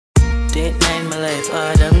Take 9, my life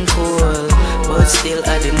hard and cold, but still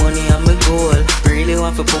had the money on my goal. Really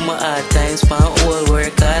want to put my hard times for all.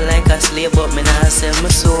 Work hard like a slave, but me not sell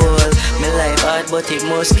my soul. My life hard, but it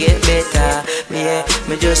must get better. Yeah,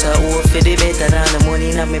 me just a hope for the better than the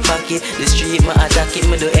money in my pocket. The street, me attack it,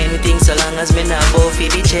 me do anything so long as me not bow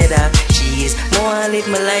for the cheddar. Cheese, me want live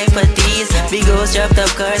my life at ease. Big house, drop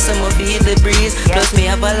top cars, so me feel the breeze. Plus me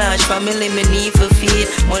have a large family, me need for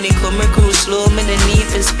feed. Money come me cruise slow, me the need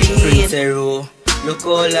for speed. Heru, look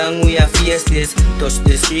how long we have faced this. Touch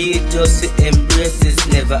the street just to embrace this.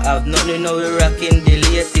 Never have nothing, now we rocking the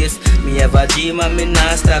latest. Me have a dream and me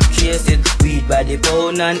not stop chase it. Weed by the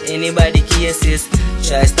pound and anybody cases.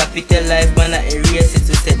 Try stop it your life, man, I erase it.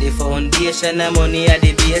 To set the foundation and money at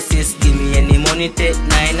the basis. Give me any money, take 9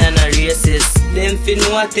 and a races. Them fi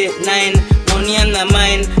know I take 9, money and a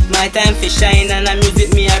mine. My time fi shine and a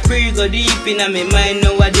music me I pray go deep in a me mind.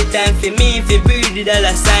 Now at the time fi me fi breathe the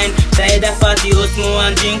dollar sign. Tired of 40 house, more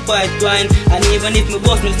and drink white wine. And even if me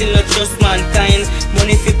boss, me still not trust mankind.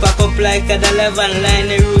 Money fi pack up like a dollar van line.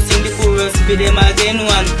 The rules in the poorest for them again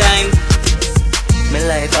one time. My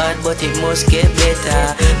life hard, but it must get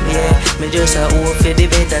better. Yeah, me just a hope for the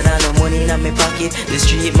better than the money in my pocket. The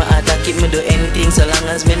street, me attack it, me do anything so long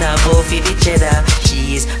as me not bow for the cheddar.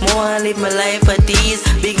 Cheese, me want live my life at ease.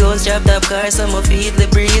 Big house, drop top cars, so me feel the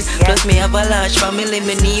breeze. Plus me have a large family,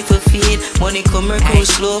 me need for feed. Money come or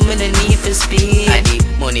cruise slow, me the need for speed. I need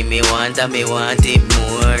money me want and me want it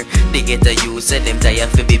more. They get a use and them tired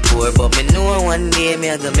to be poor, but me know one day me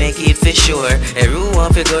I gonna make it for sure. Heru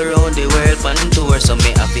want to go round the world on tour. So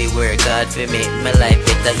me have to work hard for make my life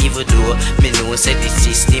better. Even though me know say the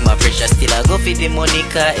system a pressure, still I go for the money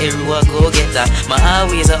cause Heru a go getter. My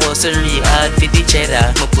always a hustle real hard for the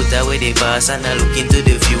cheddar. Me put away the past and I look into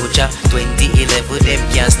the future. 2011 them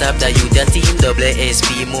can't stop the youth. The team double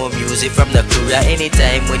SP, more music from the crew.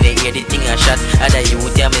 Anytime when they hear the thing a shot at the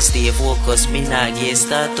youth, yeah me stay focused. Me not get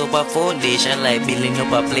start up a foundation like building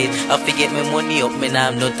up a place. I forget my money up, me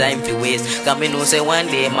nah have no time to waste. Cause me know say one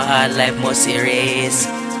day my hard life must erase.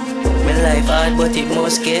 My life hard, but it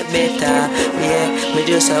must get better. Yeah, me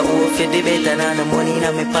just a hope for the better than the money in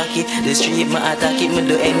my pocket. The street, me attack it, me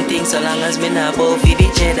do anything so long as me not bow for the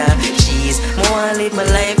cheddar. Cheese, me want live my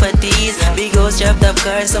life at ease. Big house, drop top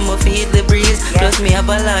cars, so me feel the breeze. Plus me have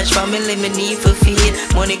a large family, me need for feed.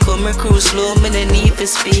 Money come or cruise slow, me the need for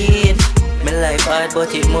speed. My life hard, but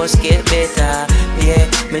it must get better. Yeah,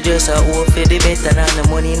 me just a hope for the better than the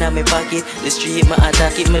money in my pocket. The street, me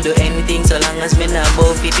attack it, me do anything so long as me not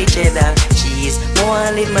bow for the cheddar. Cheese, me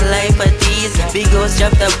want live my life at ease. Big house,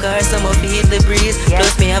 drop top cars, so me feel the breeze.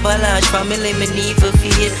 Plus me have a large family, me need for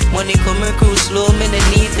feed. Money come or cruise slow, me the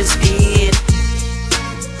need for speed.